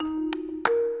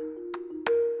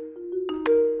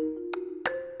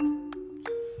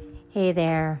Hey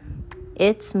there,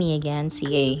 it's me again,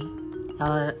 CA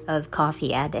of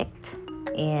Coffee Addict,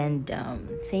 and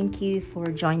thank you for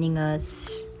joining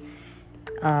us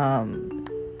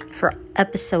for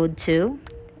episode 2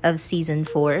 of season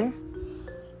 4.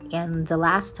 And the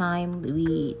last time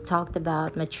we talked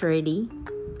about maturity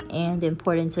and the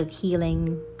importance of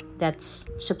healing that's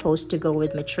supposed to go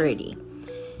with maturity,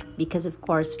 because of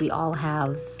course we all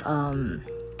have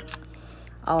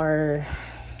our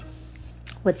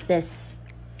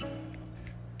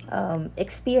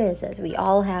experiences. We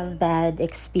all have bad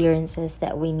experiences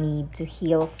that we need to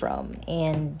heal from,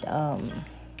 and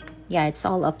it's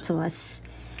all up to us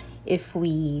if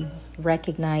we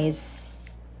recognize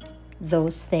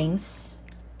those things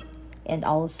and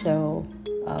also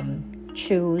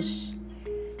choose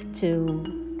to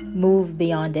move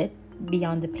beyond it,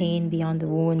 beyond the pain, beyond the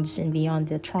wounds, and beyond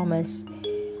the traumas.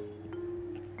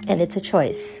 And it's a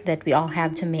choice that we all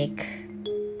have to make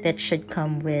that should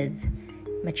come with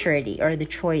maturity, or the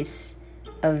choice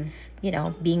of,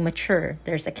 being mature.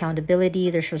 There's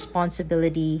accountability, there's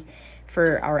responsibility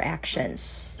for our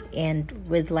actions, and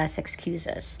with less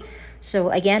excuses.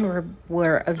 So again,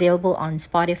 we're available on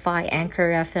Spotify, Anchor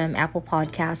FM, Apple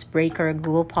Podcasts, Breaker,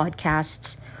 Google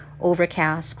Podcasts,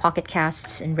 Overcast, Pocket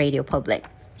Casts, and Radio Public.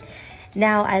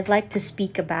 Now, I'd like to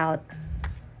speak about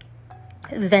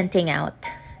venting out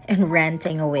and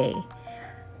ranting away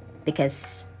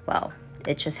because,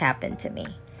 it just happened to me.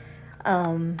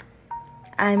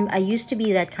 I used to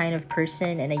be that kind of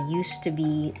person, and I used to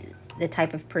be the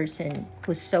type of person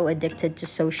who's so addicted to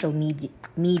social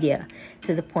media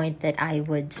to the point that I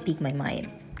would speak my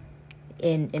mind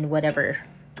in whatever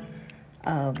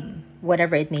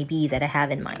it may be that I have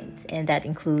in mind, and that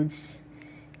includes,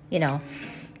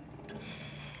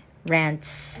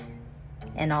 rants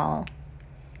and all.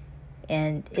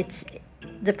 And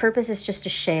the purpose is just to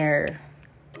share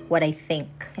what I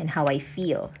think and how I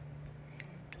feel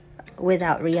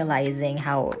without realizing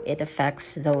how it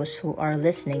affects those who are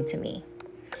listening to me.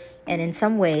 And in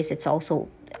some ways, it's also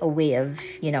a way of,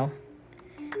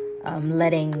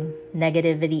 letting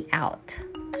negativity out,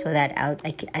 so that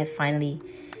I finally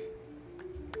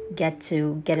get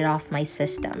it off my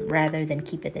system rather than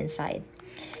keep it inside.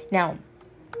 Now,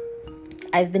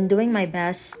 I've been doing my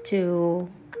best to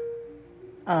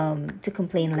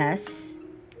complain less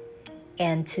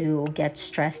and to get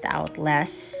stressed out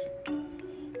less,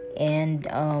 and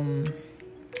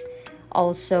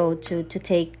also to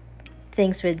take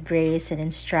things with grace and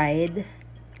in stride.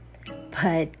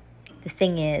 But the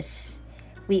thing is,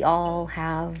 we all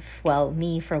have,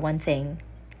 me for one thing,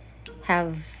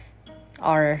 have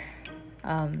our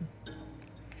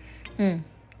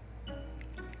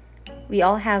we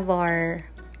all have our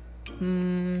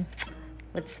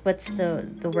what's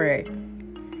the word?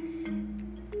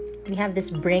 We have this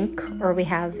brink, or we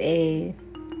have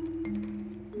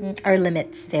our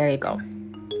limits. There you go.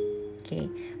 Okay,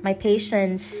 my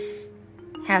patience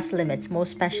has limits,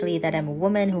 most especially that I'm a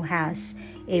woman who has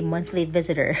a monthly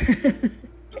visitor.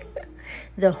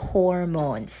 The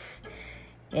hormones,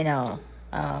 I'm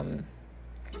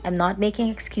not making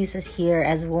excuses here.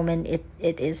 As a woman, it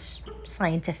is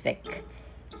scientific,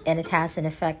 and it has an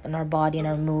effect on our body and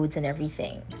our moods and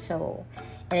everything. So,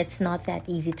 and it's not that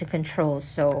easy to control.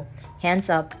 So hands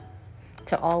up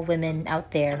to all women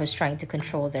out there who's trying to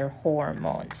control their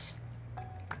hormones.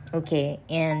 Okay,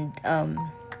 and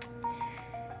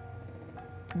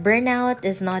burnout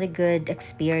is not a good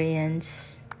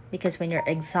experience, because when you're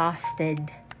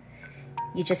exhausted,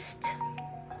 you just,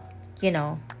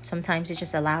 sometimes you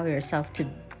just allow yourself to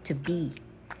be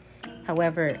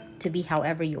however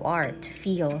you are, to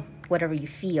feel whatever you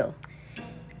feel,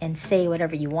 and say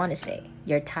whatever you want to say.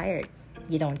 You're tired,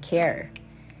 you don't care.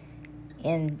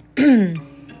 And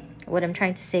what I'm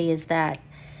trying to say is that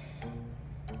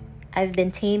I've been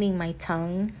taming my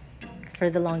tongue for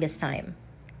the longest time,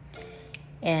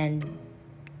 and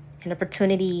an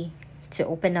opportunity to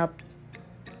open up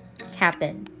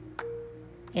happened,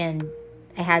 and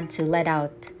I had to let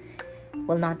out,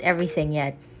 not everything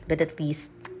yet, but at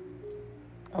least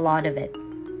a lot of it.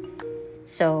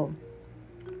 So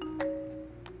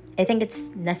I think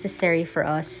it's necessary for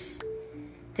us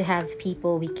to have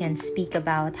people we can speak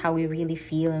about how we really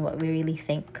feel and what we really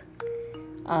think.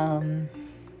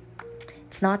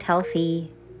 It's not healthy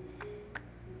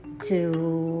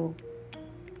to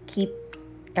keep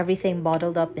everything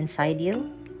bottled up inside you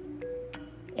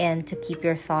and to keep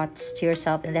your thoughts to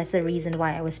yourself. And that's the reason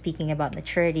why I was speaking about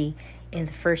maturity in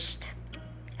the first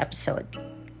episode.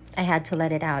 I had to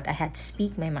let it out. I had to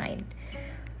speak my mind.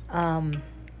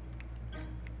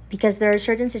 Because there are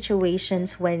certain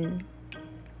situations when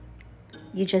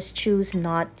you just choose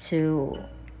not to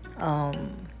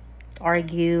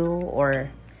argue, or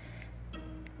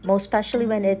most especially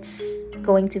when it's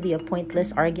going to be a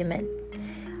pointless argument.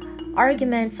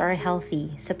 Arguments are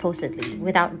healthy, supposedly,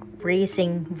 without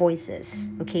raising voices,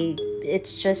 okay?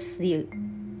 It's just the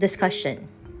discussion.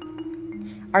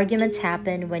 Arguments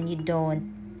happen when you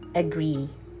don't agree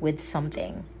with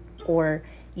something, or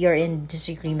you're in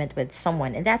disagreement with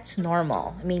someone, and that's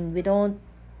normal. I mean, we don't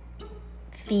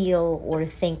feel or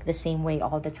think the same way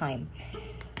all the time,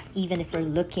 even if we're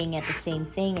looking at the same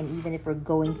thing, and even if we're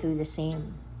going through the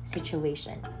same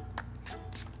situation.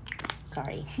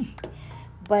 Sorry.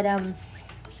 But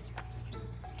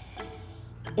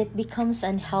it becomes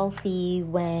unhealthy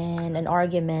when an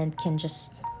argument can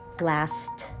just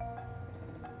last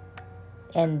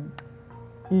and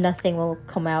nothing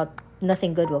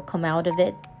good will come out of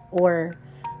it, or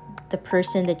the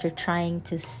person that you're trying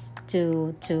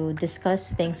to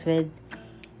discuss things with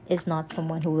is not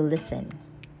someone who will listen,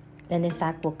 and in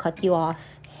fact will cut you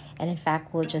off, and in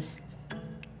fact will just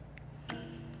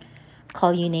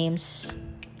call you names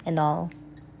and all.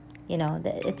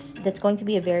 That's going to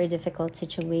be a very difficult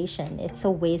situation. It's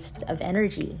a waste of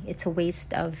energy. It's a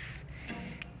waste of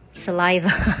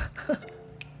saliva.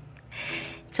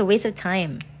 It's a waste of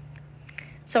time.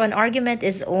 So an argument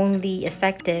is only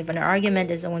effective, an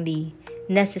argument is only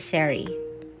necessary,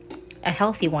 a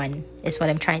healthy one is what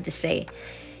I'm trying to say,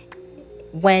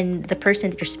 when the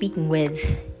person that you're speaking with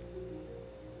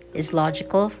is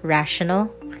logical,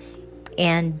 rational,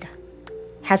 and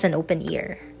has an open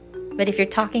ear. But if you're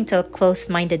talking to a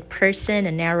close-minded person,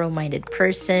 a narrow-minded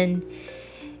person,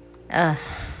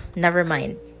 never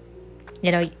mind.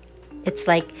 It's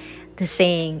like the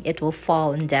saying, it will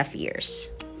fall in deaf ears.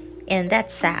 And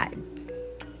that's sad.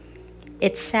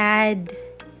 It's sad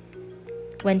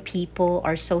when people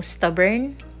are so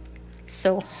stubborn,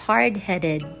 so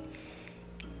hard-headed,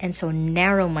 and so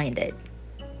narrow-minded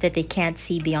that they can't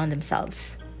see beyond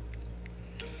themselves.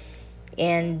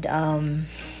 And,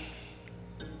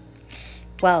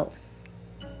 well,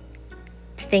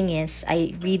 the thing is,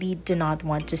 I really do not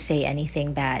want to say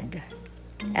anything bad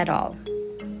at all.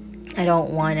 I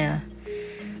don't want to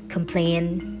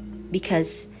complain,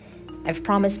 because I've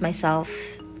promised myself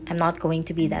I'm not going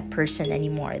to be that person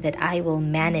anymore, that I will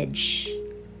manage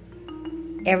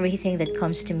everything that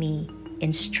comes to me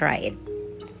in stride.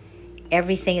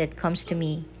 Everything that comes to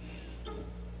me,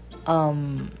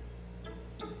 I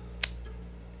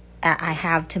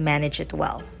have to manage it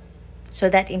well. So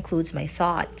that includes my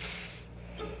thoughts,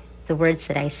 the words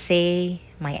that I say,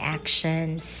 my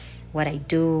actions, what I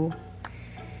do.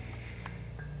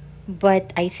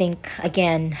 But I think,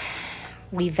 again,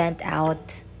 we vent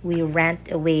out, we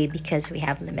rant away because we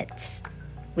have limits.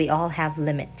 We all have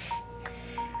limits.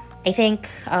 I think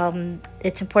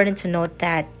it's important to note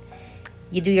that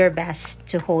you do your best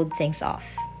to hold things off.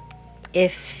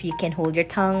 If you can hold your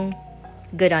tongue,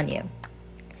 good on you.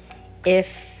 If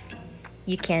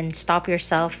you can stop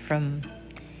yourself from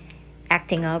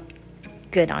acting up,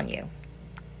 good on you.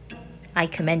 I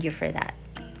commend you for that.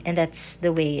 And that's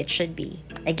the way it should be.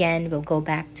 Again, we'll go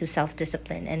back to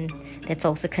self-discipline, and that's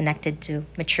also connected to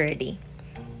maturity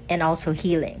and also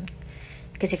healing.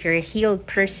 Because if you're a healed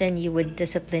person, you would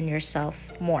discipline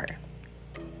yourself more.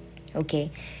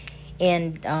 Okay?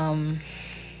 And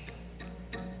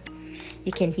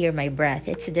you can hear my breath.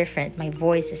 It's different. My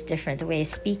voice is different. The way I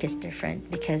speak is different,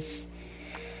 because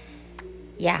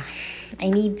I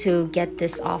need to get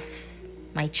this off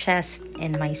my chest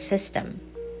and my system,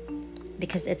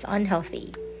 because it's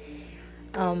unhealthy.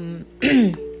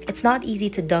 It's not easy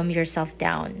to dumb yourself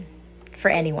down for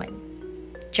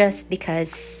anyone just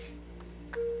because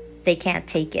they can't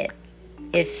take it.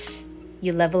 If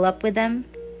you level up with them,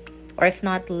 or if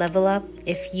not level up,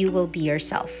 if you will be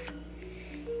yourself.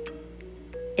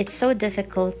 It's so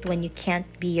difficult when you can't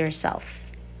be yourself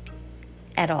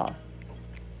at all,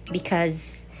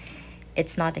 because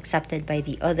it's not accepted by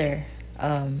the other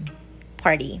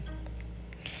party.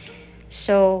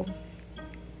 So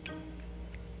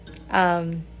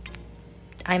I'm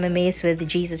amazed with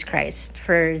Jesus Christ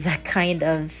for that kind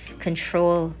of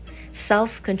control,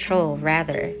 self-control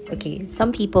rather. Okay,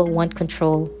 some people want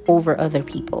control over other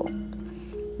people,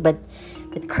 but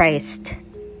Christ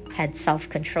had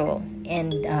self-control.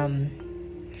 And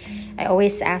I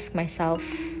always ask myself,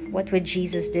 what would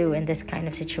Jesus do in this kind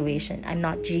of situation? I'm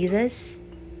not Jesus,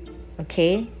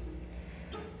 okay?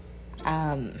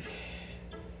 I'm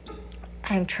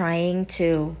trying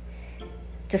to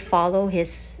follow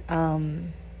his how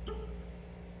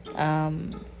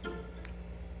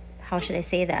should I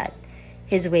say that?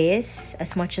 His ways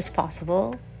as much as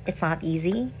possible. It's not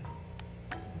easy,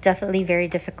 definitely very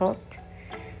difficult.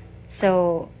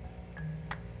 So,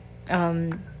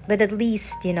 but at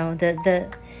least,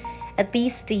 at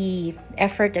least the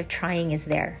effort of trying is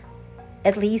there.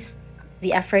 At least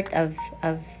the effort of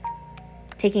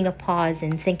taking a pause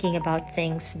and thinking about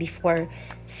things before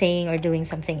saying or doing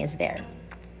something is there.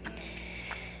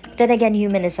 Then again,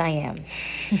 human as I am,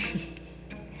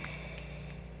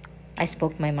 I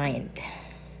spoke my mind.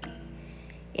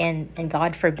 And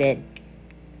God forbid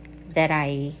that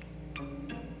I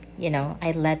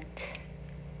let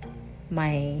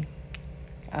my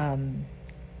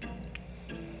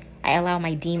I allow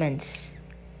my demons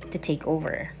to take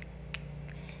over,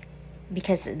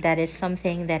 because that is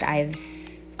something that I've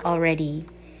already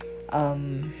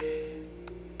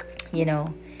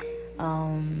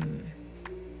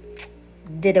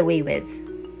did away with.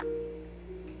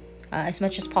 As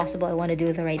much as possible, I want to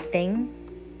do the right thing,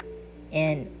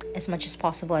 and as much as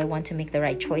possible, I want to make the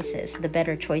right choices, the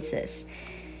better choices.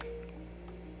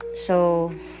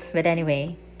 So, but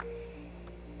anyway,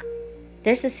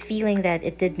 there's this feeling that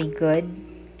it did me good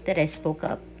that I spoke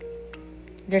up.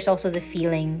 There's also the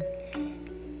feeling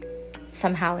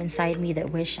somehow inside me that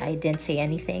wish I didn't say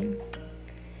anything.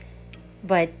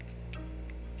 But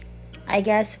I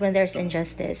guess when there's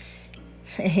injustice,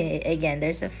 again,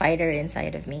 there's a fighter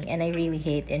inside of me, and I really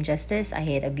hate injustice. I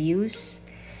hate abuse.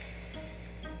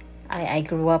 I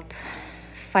grew up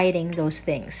fighting those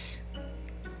things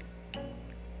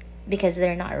because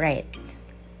they're not right.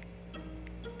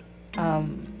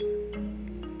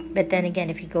 But then again,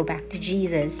 if you go back to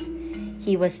Jesus,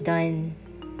 he was done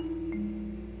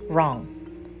wrong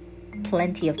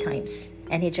plenty of times,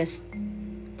 and he just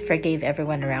forgave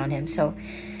everyone around him. So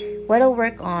what I'll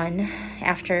work on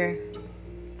after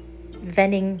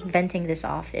venting this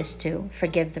off is to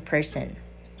forgive the person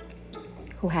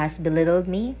who has belittled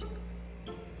me,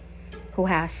 who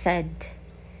has said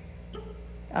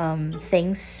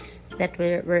things that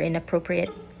were inappropriate,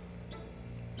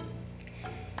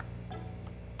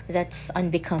 that's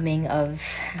unbecoming of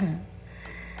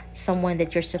someone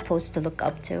that you're supposed to look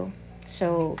up to.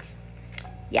 So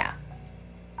yeah,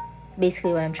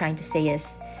 basically what I'm trying to say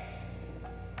is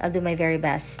I'll do my very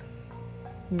best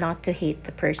not to hate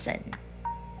the person,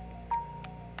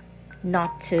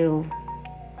 not to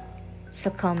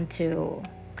succumb to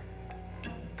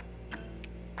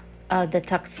the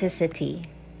toxicity,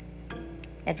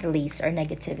 at the least, or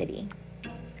negativity.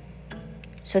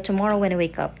 So tomorrow when I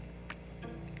wake up,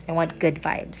 I want good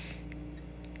vibes,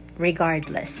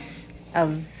 regardless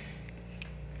of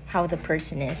how the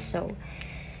person is. So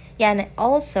yeah, and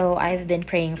also I've been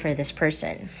praying for this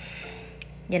person,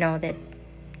 that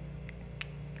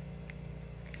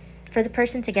for the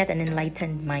person to get an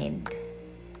enlightened mind.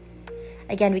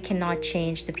 Again, we cannot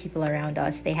change the people around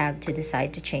us. They have to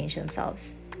decide to change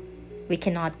themselves. We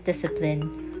cannot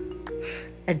discipline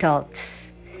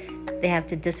adults. They have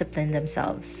to discipline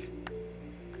themselves.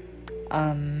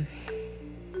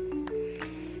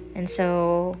 And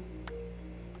so,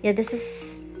 yeah, this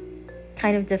is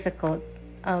kind of difficult.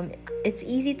 It's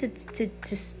easy to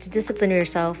discipline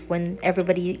yourself when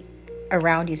everybody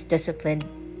around you is disciplined,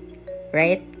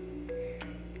 right?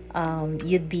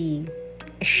 You'd be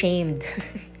ashamed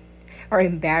or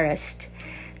embarrassed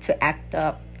to act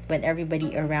up when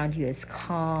everybody around you is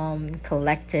calm,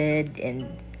 collected,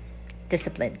 and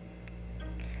disciplined.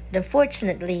 But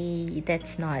unfortunately,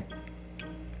 that's not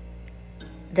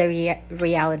the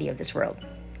reality of this world.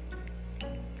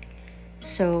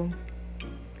 So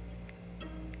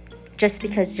just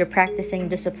because you're practicing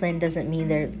discipline doesn't mean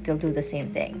they'll do the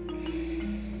same thing.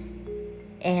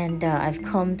 And I've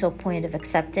come to a point of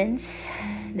acceptance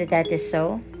that is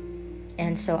so.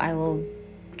 And so I will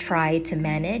try to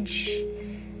manage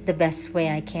the best way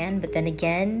I can. But then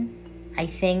again, I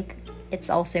think it's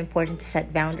also important to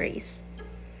set boundaries.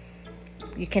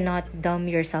 You cannot dumb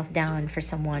yourself down for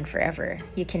someone forever.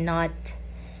 You cannot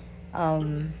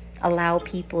allow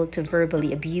people to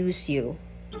verbally abuse you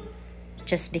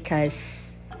just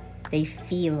because they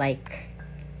feel like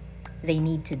they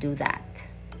need to do that.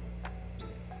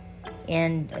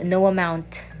 And no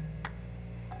amount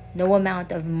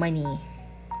of money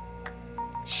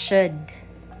should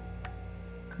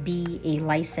be a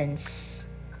license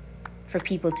for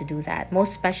people to do that,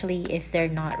 most especially if they're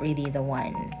not really the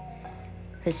one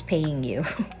who's paying you.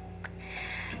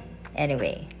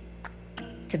 Anyway,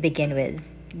 to begin with,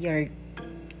 you're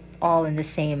all in the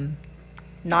same,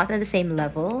 not on the same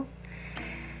level,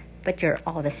 but you're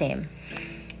all the same.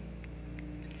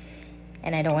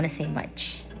 And I don't want to say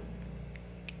much,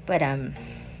 but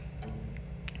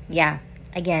yeah,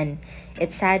 again,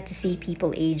 it's sad to see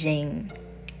people aging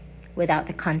without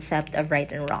the concept of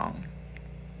right and wrong.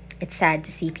 It's sad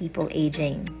to see people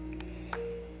aging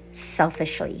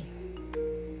selfishly,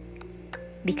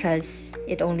 because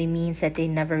it only means that they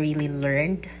never really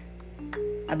learned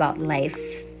about life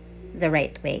the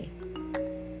right way.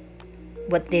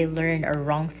 What they learn are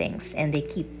wrong things, and they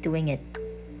keep doing it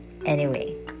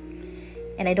anyway.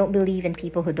 And I don't believe in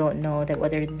people who don't know that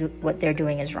what they're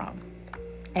doing is wrong.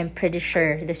 I'm pretty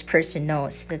sure this person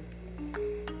knows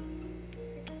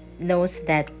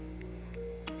that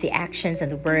the actions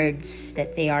and the words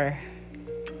that they are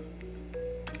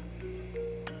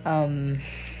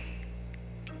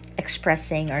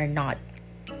expressing are not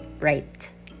right.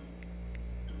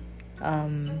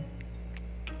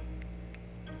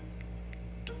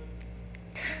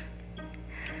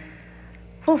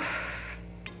 Whew.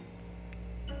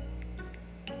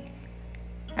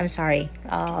 I'm sorry.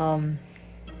 I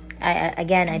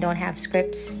don't have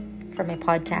scripts for my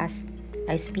podcast.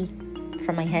 I speak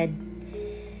from my head,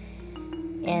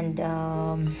 and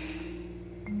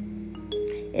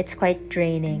it's quite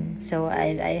draining. So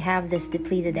I have this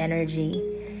depleted energy.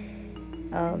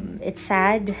 It's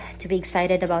sad to be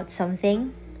excited about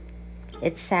something.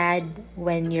 It's sad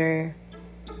when you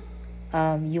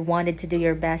wanted to do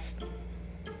your best.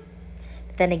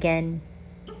 But then again,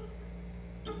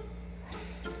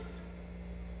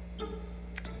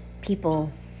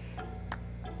 people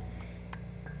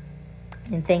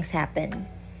and things happen,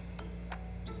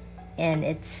 and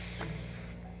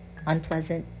it's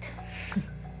unpleasant.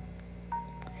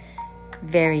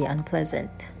 Very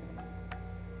unpleasant.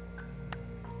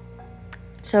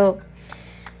 So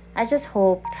I just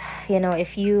hope,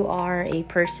 if you are a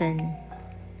person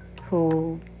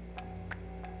who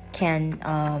can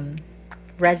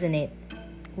resonate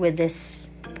with this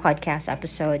podcast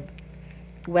episode,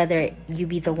 whether you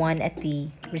be the one at the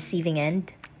receiving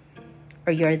end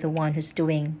or you're the one who's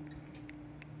doing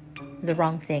the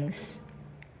wrong things,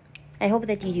 I hope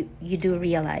that you do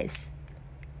realize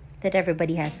that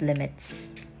everybody has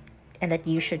limits, and that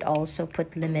you should also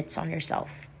put limits on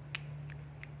yourself.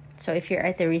 So if you're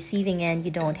at the receiving end,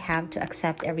 you don't have to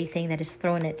accept everything that is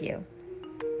thrown at you.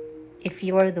 If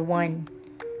you're the one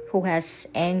who has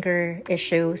anger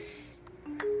issues,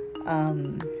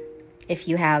 if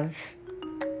you have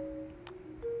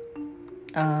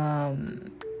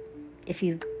if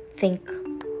you think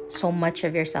so much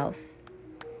of yourself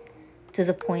to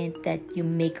the point that you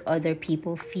make other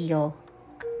people feel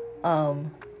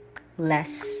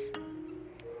less,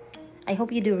 I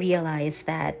hope you do realize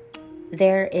that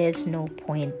there is no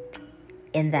point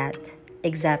in that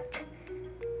except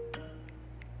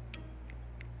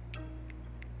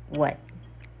what?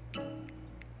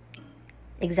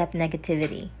 Except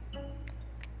negativity.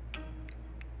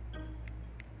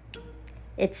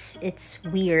 It's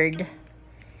weird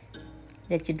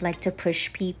that you'd like to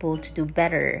push people to do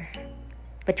better,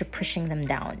 but you're pushing them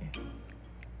down.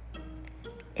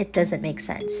 It doesn't make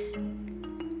sense.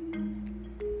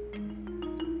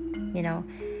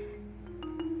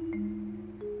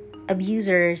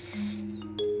 Abusers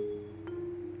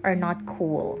are not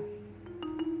cool.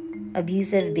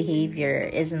 Abusive behavior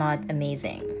is not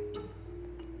amazing.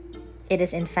 It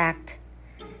is in fact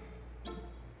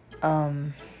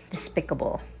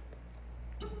despicable.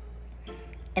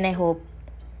 And I hope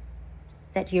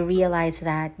that you realize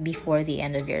that before the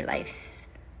end of your life.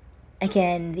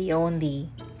 Again, the only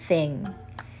thing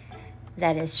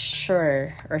that is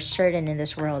sure or certain in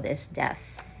this world is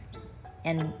death.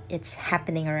 And it's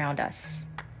happening around us.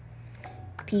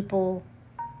 People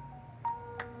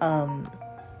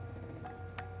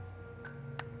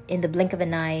in the blink of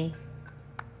an eye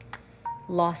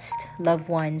lost loved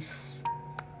ones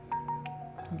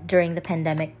during the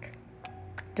pandemic,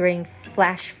 during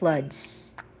flash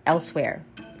floods elsewhere,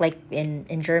 like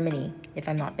in Germany, if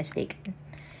I'm not mistaken.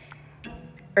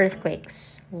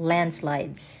 Earthquakes,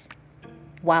 landslides,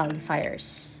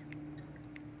 wildfires.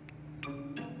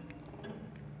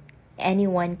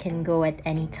 Anyone can go at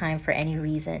any time for any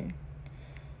reason.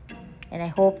 And I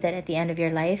hope that at the end of your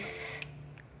life,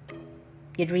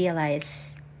 you'd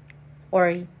realize,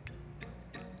 or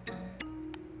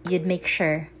you'd make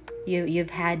sure,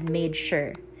 you've made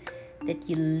sure that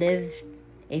you live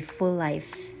a full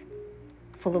life,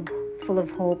 full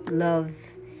of hope, love,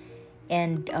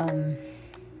 and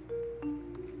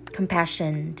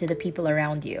compassion to the people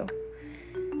around you.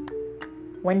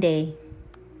 One day,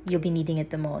 you'll be needing it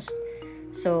the most.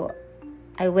 So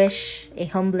I wish a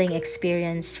humbling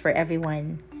experience for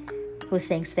everyone who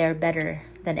thinks they're better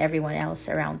than everyone else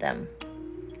around them.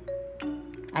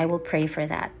 I will pray for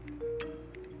that.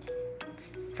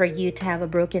 For you to have a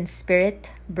broken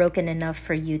spirit, broken enough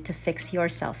for you to fix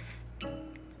yourself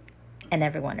and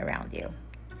everyone around you.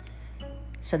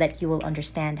 so that you will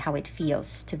understand how it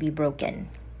feels to be broken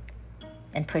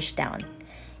and pushed down.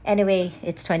 Anyway,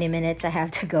 it's 20 minutes. I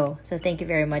have to go. So thank you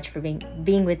very much for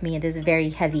being with me in this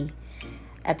very heavy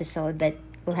episode, but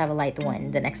we'll have a light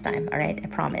one the next time. All right, I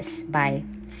promise. Bye.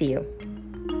 See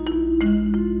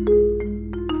you.